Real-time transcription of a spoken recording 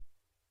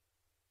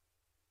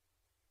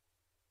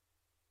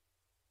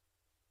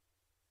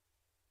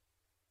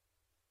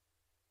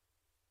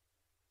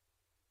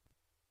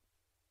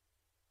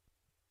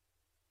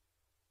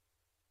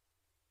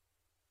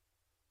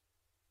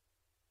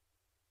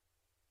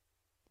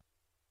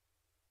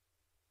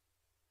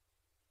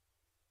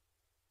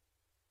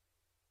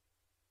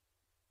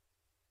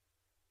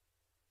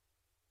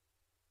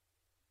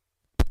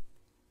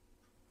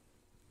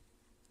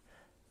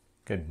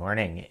Good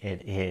morning.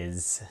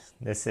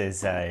 This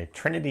is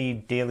Trinity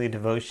Daily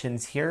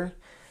Devotions here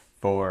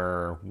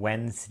for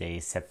Wednesday,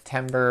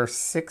 September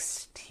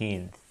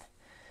 16th.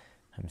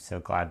 I'm so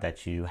glad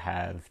that you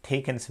have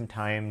taken some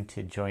time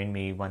to join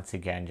me once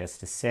again, just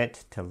to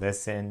sit, to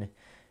listen,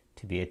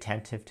 to be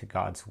attentive to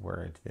God's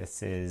Word.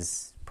 This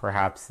is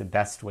perhaps the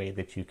best way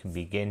that you can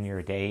begin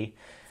your day.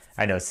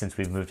 I know since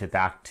we've moved it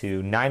back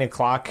to 9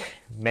 o'clock,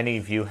 many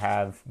of you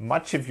have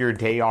much of your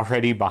day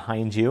already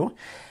behind you.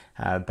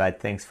 But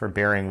thanks for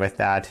bearing with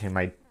that. I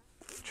might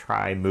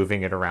try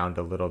moving it around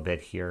a little bit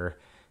here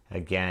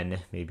again,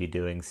 maybe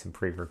doing some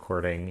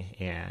pre-recording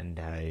and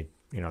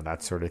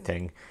that sort of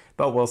thing.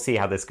 But we'll see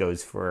how this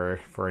goes for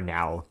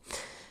now.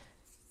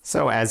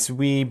 So as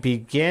we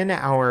begin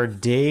our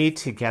day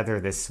together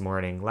this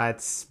morning,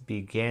 let's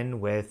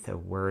begin with a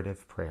word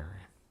of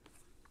prayer.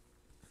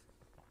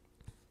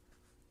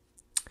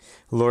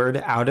 Lord,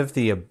 out of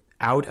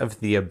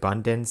the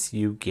abundance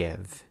you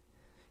give,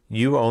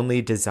 you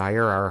only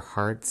desire our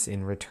hearts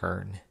in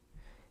return.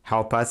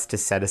 Help us to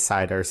set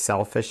aside our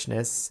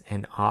selfishness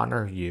and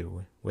honor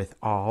you with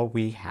all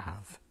we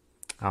have.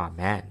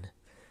 Amen.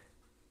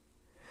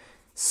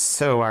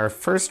 So our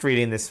first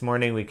reading this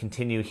morning, we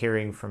continue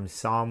hearing from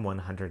Psalm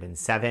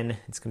 107.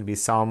 It's going to be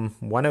Psalm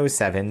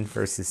 107,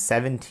 verses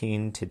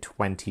 17 to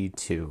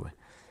 22.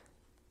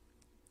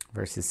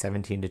 Verses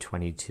 17 to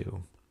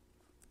 22.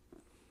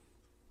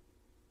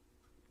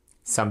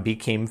 Some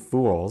became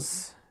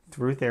fools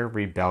through their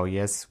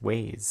rebellious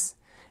ways,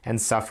 and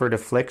suffered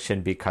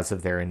affliction because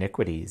of their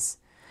iniquities.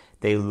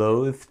 They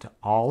loathed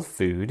all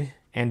food,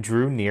 and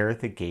drew near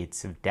the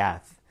gates of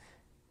death.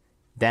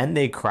 Then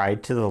they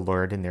cried to the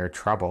Lord in their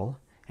trouble,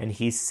 and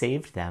he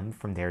saved them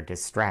from their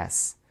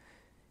distress.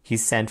 He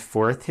sent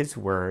forth his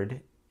word,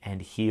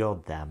 and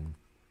healed them.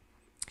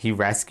 He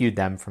rescued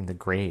them from the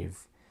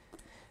grave.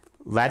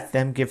 Let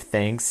them give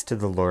thanks to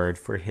the Lord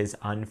for his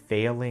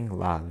unfailing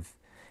love,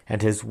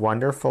 and his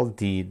wonderful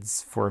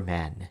deeds for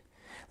men.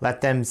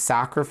 Let them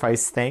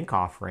sacrifice thank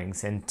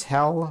offerings and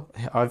tell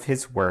of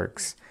his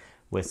works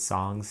with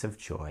songs of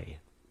joy.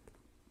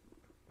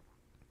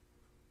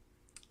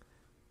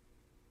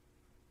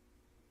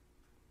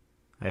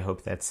 I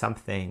hope that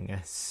something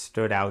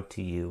stood out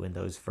to you in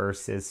those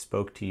verses,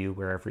 spoke to you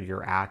wherever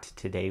you're at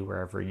today,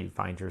 wherever you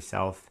find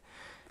yourself.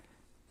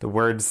 The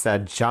words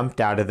that jumped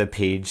out of the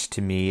page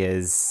to me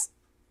is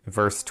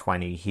verse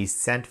 20, he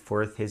sent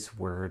forth his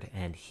word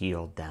and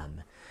healed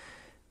them.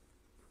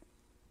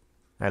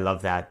 I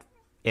love that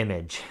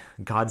image.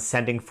 God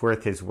sending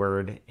forth his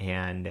word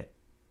and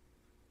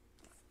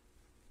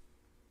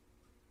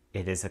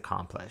it is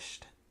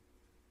accomplished.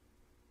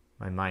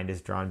 My mind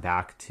is drawn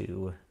back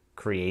to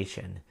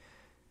creation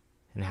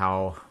and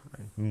how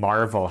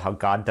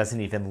God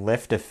doesn't even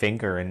lift a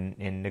finger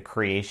in the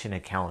creation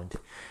account.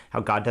 How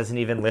God doesn't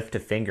even lift a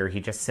finger.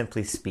 He just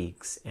simply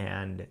speaks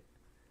and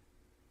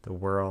the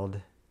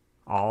world,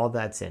 all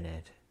that's in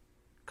it,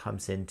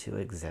 comes into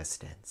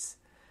existence.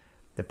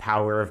 The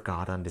power of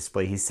God on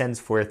display. He sends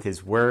forth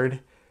his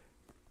word,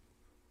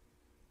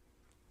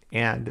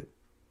 and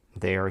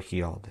they are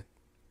healed,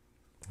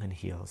 and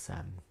heals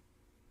them.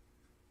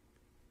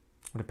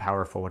 What a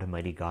powerful, what a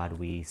mighty God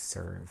we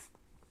serve.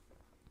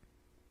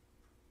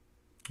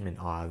 I'm in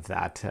awe of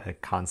that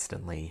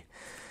constantly.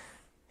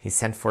 He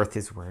sent forth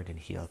his word and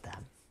healed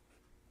them.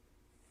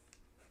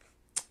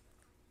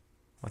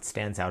 What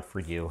stands out for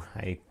you?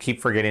 I keep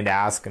forgetting to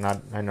ask, and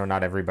I know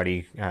not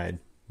everybody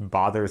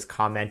bothers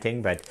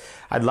commenting, but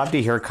I'd love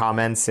to hear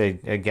comments.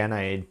 Again,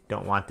 I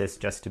don't want this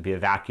just to be a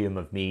vacuum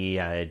of me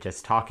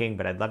just talking,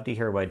 but I'd love to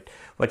hear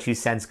what you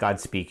sense God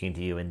speaking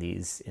to you in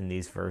these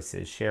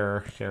verses.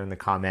 Share in the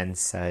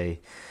comments. Get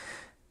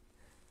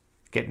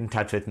in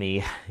touch with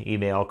me,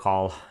 email,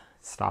 call,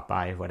 stop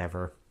by,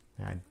 whatever.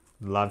 I'd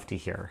love to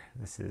hear.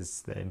 This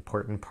is the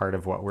important part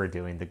of what we're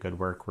doing, the good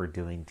work we're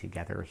doing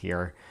together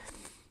here.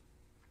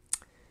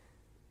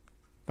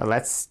 But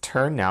let's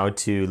turn now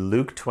to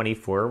Luke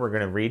 24. We're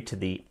going to read to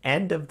the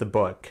end of the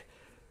book.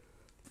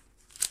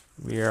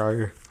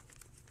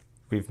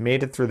 We've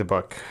made it through the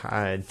book.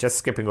 Just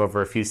skipping over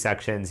a few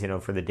sections,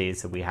 for the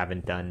days that we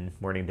haven't done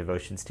morning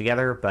devotions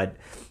together. But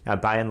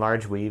by and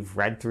large, we've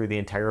read through the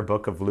entire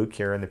book of Luke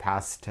here in the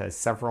past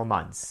several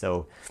months.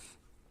 So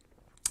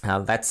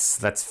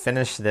let's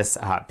finish this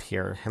up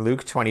here.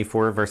 Luke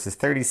 24, verses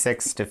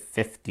 36 to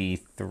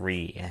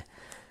 53.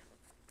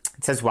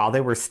 It says, while they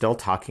were still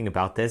talking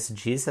about this,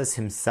 Jesus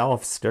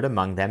himself stood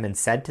among them and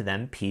said to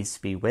them, "Peace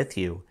be with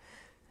you."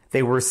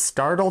 They were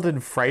startled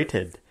and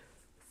frightened,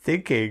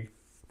 thinking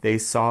they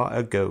saw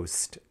a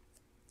ghost.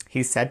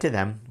 He said to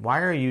them, "Why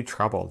are you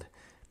troubled?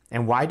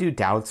 And why do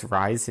doubts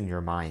rise in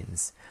your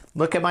minds?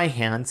 Look at my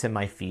hands and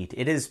my feet.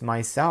 It is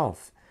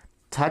myself.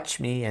 Touch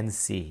me and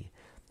see.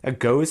 A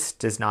ghost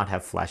does not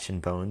have flesh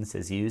and bones,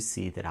 as you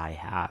see that I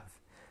have."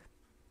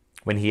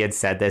 When he had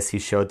said this, he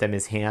showed them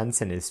his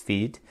hands and his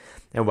feet.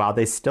 And while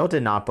they still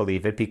did not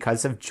believe it,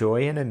 because of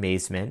joy and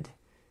amazement,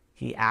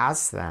 he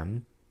asked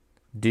them,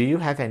 "Do you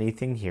have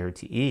anything here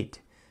to eat?"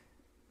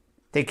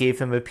 They gave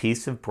him a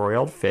piece of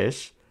broiled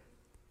fish,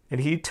 and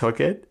he took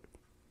it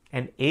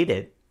and ate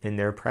it in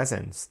their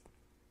presence.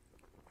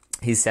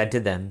 He said to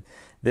them,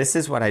 "This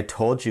is what I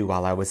told you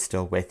while I was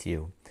still with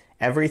you.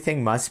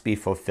 Everything must be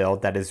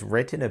fulfilled that is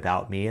written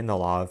about me in the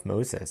law of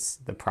Moses,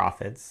 the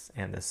prophets,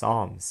 and the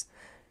Psalms."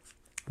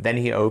 Then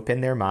he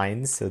opened their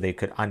minds so they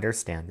could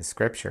understand the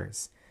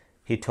scriptures.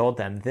 He told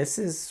them, "This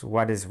is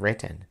what is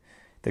written.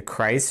 The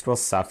Christ will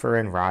suffer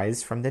and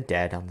rise from the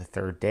dead on the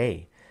third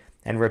day,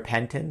 and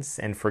repentance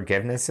and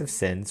forgiveness of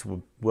sins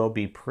will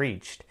be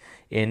preached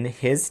in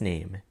his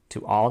name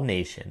to all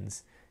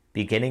nations,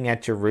 beginning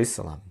at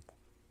Jerusalem.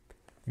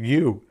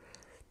 You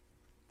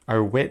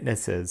are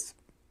witnesses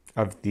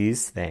of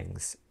these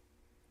things.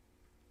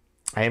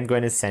 I am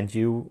going to send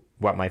you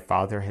what my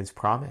Father has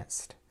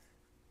promised.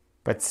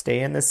 But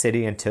stay in the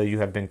city until you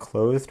have been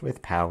clothed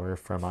with power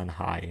from on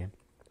high."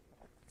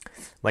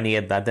 When he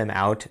had led them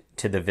out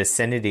to the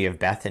vicinity of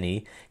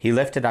Bethany, he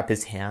lifted up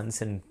his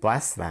hands and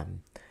blessed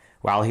them.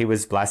 While he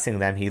was blessing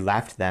them, he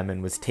left them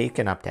and was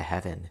taken up to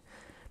heaven.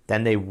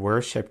 Then they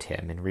worshipped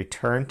him and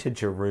returned to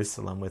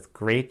Jerusalem with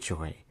great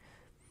joy.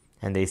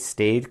 And they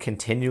stayed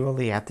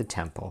continually at the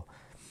temple,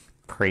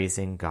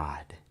 praising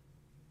God.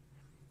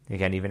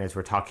 Again, even as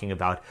we're talking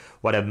about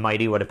what a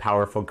mighty, what a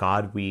powerful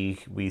God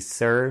we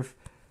serve,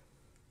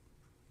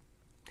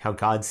 how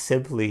God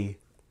simply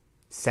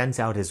sends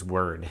out his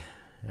word.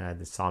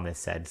 The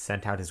psalmist said,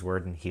 sent out his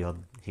word and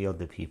healed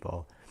the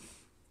people.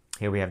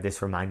 Here we have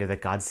this reminder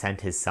that God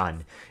sent his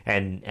son,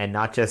 and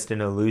not just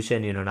an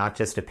illusion, not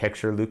just a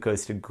picture. Luke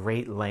goes to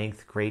great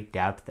length, great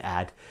depth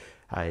at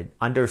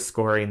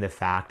underscoring the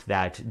fact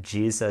that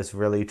Jesus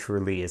really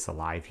truly is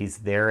alive. He's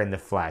there in the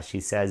flesh. He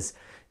says,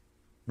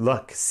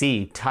 "Look,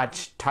 see,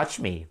 touch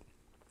me."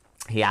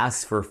 He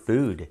asks for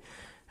food.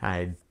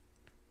 I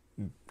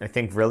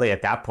think really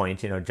at that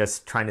point,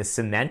 just trying to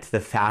cement the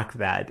fact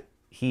that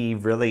he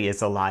really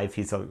is alive.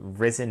 He's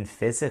risen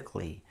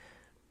physically.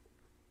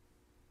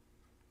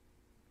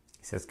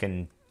 He says,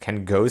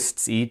 can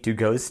ghosts eat? Do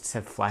ghosts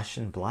have flesh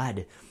and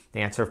blood?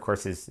 The answer, of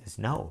course, is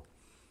no.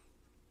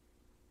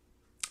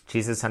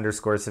 Jesus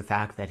underscores the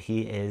fact that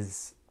he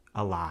is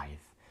alive.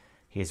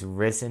 He is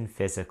risen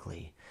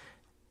physically.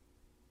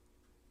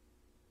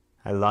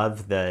 I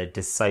love the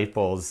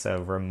disciples'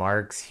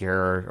 remarks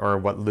here, or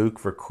what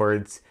Luke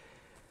records.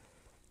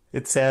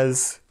 It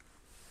says,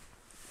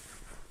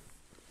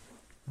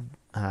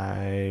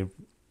 that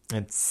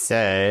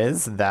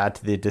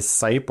the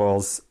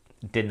disciples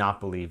did not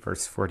believe,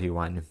 verse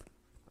 41.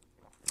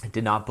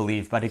 Did not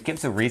believe, but it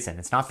gives a reason.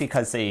 It's not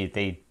because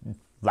they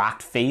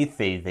lacked faith,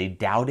 they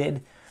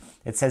doubted.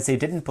 It says they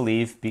didn't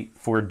believe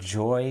for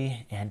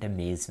joy and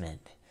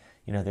amazement.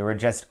 They were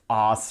just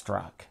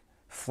awestruck,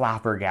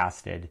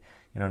 flabbergasted.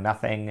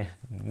 Nothing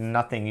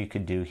you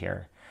could do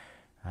here.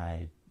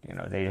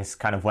 They just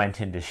kind of went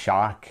into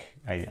shock,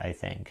 I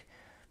think.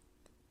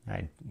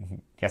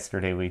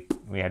 Yesterday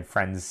we had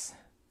friends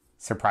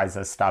surprise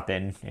us, stop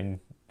in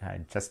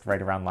just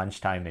right around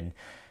lunchtime,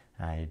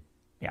 and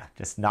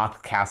just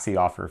knocked Cassie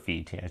off her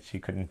feet. She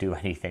couldn't do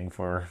anything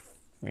for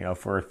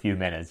a few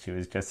minutes. She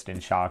was just in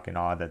shock and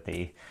awe that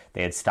they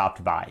had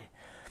stopped by.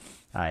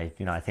 I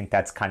think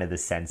that's kind of the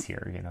sense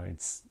here.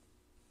 It's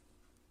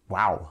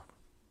wow,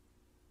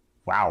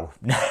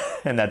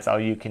 and that's all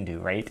you can do,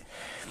 right?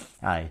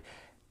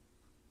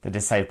 The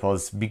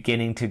disciples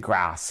beginning to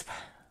grasp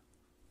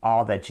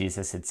all that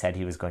Jesus had said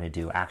he was going to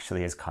do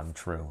actually has come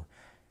true.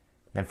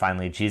 Then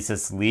finally,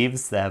 Jesus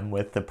leaves them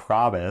with the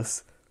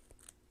promise.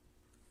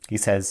 He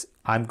says,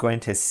 "I'm going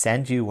to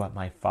send you what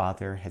my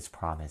Father has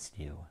promised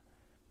you."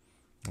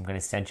 I'm going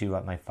to send you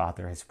what my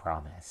Father has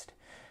promised.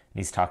 And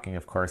he's talking,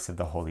 of course, of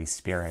the Holy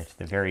Spirit,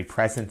 the very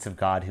presence of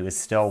God who is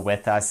still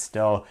with us,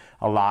 still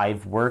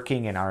alive,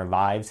 working in our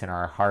lives and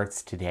our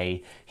hearts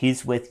today.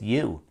 He's with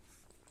you.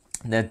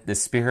 The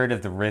Spirit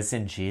of the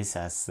risen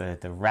Jesus, the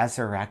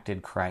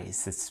resurrected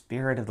Christ, the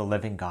Spirit of the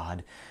living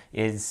God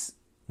is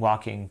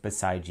walking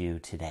beside you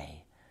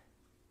today,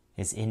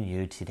 is in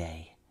you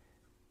today.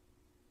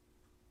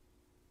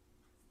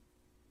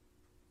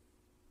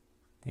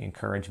 The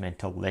encouragement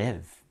to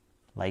live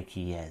like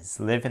he is.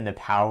 Live in the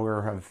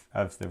power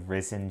of the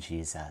risen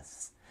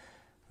Jesus.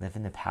 Live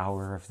in the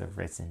power of the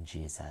risen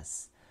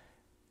Jesus.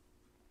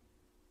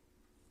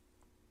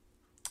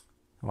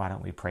 Why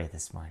don't we pray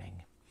this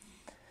morning?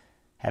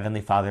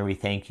 Heavenly Father, we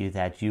thank you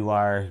that you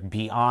are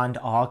beyond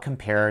all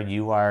compare.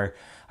 You are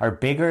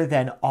bigger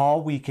than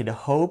all we could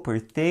hope or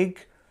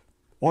think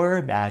or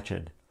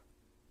imagine.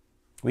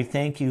 We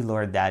thank you,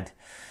 Lord, that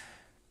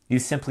you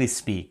simply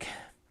speak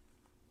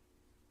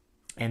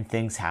and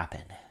things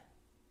happen.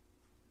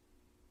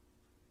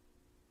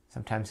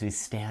 Sometimes we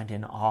stand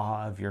in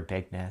awe of your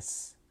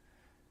bigness,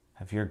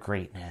 of your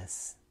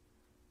greatness.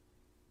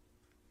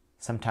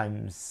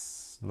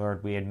 Sometimes,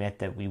 Lord, we admit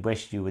that we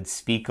wish you would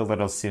speak a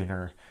little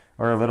sooner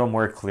or a little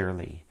more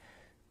clearly,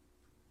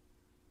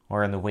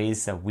 or in the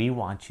ways that we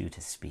want you to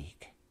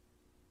speak.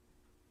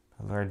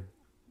 But Lord,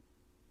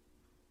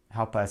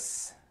 help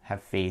us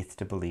have faith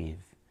to believe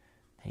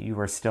that you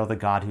are still the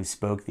God who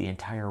spoke the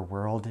entire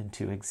world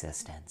into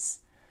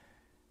existence.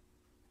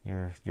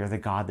 You're the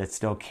God that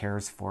still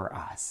cares for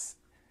us.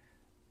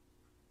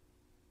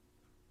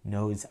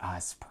 knows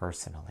us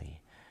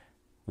personally.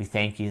 We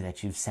thank you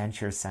that you've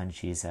sent your Son,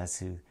 Jesus,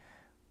 who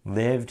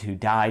lived, who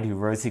died, who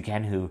rose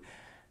again, who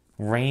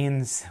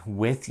reigns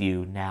with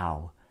you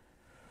now.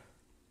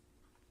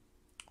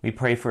 We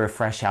pray for a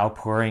fresh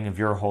outpouring of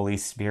your Holy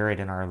Spirit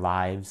in our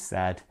lives,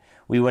 that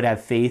we would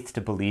have faith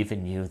to believe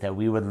in you, that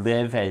we would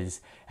live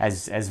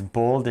as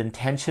bold,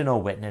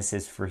 intentional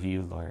witnesses for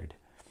you, Lord.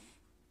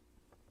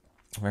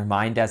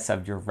 Remind us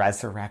of your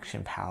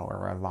resurrection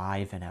power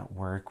alive and at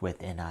work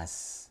within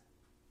us.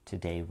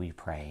 Today we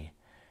pray,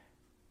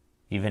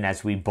 even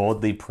as we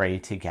boldly pray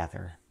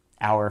together.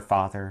 Our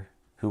Father,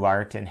 who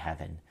art in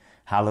heaven,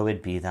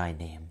 hallowed be thy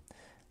name.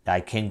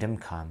 Thy kingdom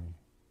come,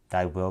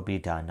 thy will be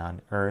done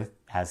on earth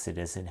as it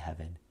is in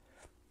heaven.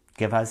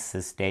 Give us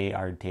this day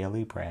our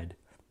daily bread,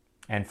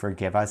 and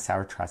forgive us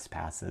our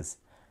trespasses,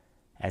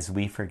 as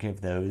we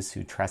forgive those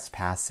who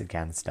trespass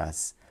against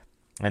us.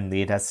 And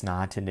lead us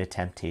not into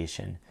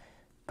temptation,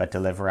 but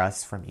deliver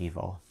us from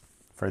evil.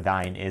 For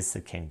thine is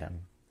the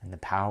kingdom, and the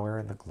power,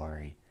 and the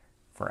glory,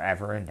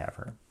 forever and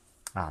ever.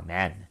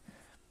 Amen.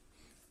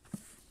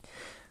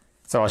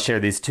 So I'll share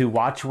these two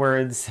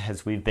watchwords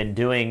as we've been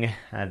doing.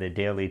 The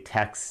daily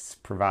texts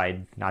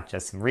provide not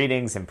just some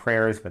readings and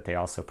prayers, but they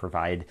also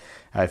provide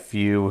a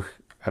few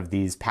of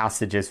these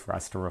passages for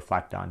us to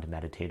reflect on, to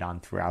meditate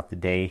on throughout the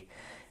day.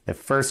 The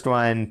first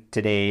one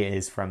today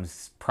is from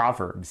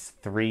Proverbs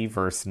 3,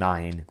 verse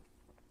 9.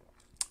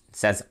 It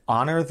says,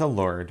 honor the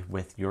Lord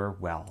with your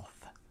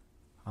wealth.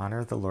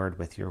 Honor the Lord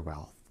with your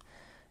wealth.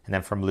 And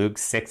then from Luke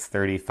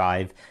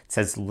 6:35, it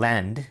says,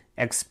 lend,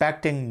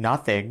 expecting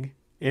nothing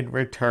in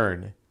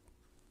return.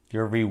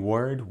 Your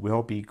reward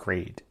will be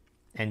great,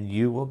 and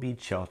you will be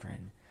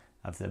children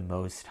of the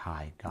Most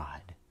High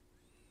God.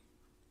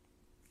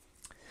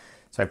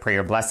 So I pray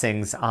your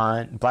blessings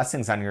on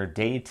your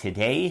day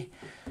today.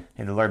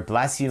 May the Lord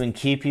bless you and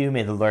keep you.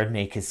 May the Lord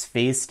make his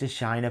face to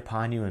shine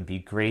upon you and be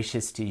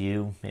gracious to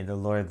you. May the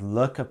Lord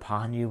look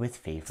upon you with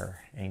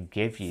favor and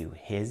give you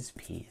his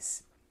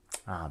peace.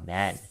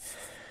 Amen.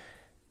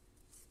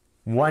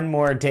 One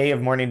more day of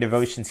morning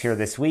devotions here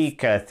this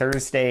week.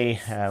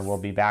 Thursday, we'll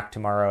be back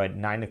tomorrow at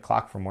 9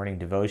 o'clock for morning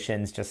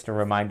devotions. Just a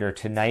reminder,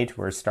 tonight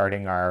we're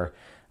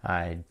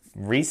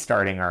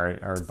restarting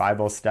our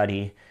Bible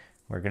study.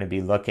 We're going to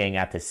be looking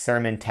at the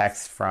sermon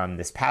text from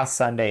this past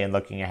Sunday and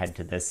looking ahead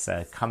to this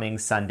coming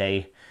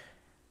Sunday.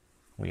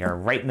 We are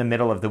right in the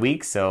middle of the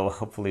week, so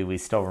hopefully we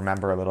still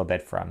remember a little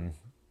bit from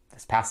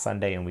this past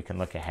Sunday, and we can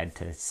look ahead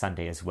to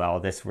Sunday as well.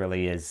 This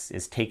really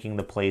is taking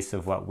the place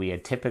of what we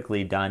had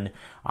typically done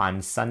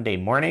on Sunday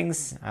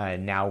mornings.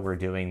 Now we're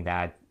doing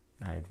that,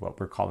 what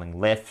we're calling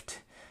LIFT,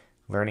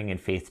 Learning in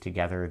Faith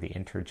Together, the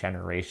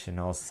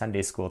intergenerational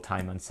Sunday school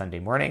time on Sunday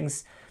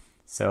mornings.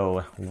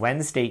 So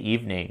Wednesday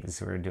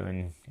evenings, we're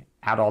doing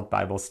adult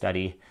Bible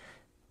study,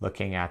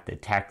 looking at the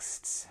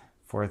texts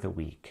for the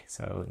week.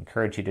 So I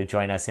encourage you to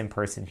join us in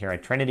person here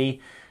at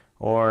Trinity,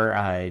 or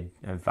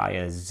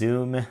via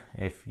Zoom.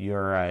 If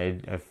you're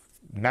a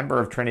member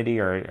of Trinity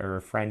or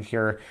a friend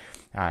here,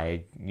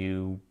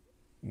 you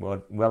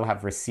will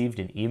have received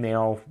an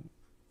email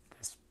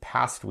this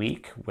past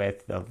week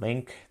with the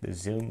link, the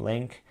Zoom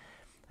link.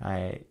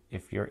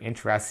 If you're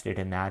interested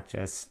in that,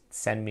 just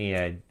send me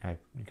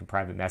you can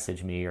private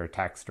message me or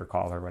text or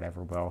call or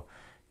whatever. We'll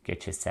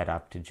get you set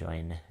up to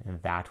join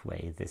that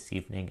way this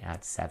evening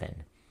at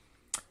 7.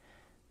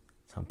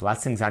 So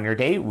blessings on your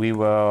day. We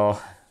will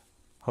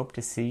hope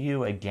to see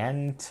you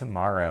again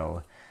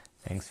tomorrow.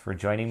 Thanks for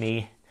joining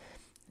me,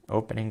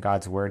 opening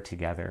God's Word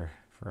together,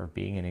 for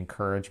being an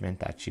encouragement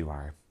that you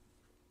are.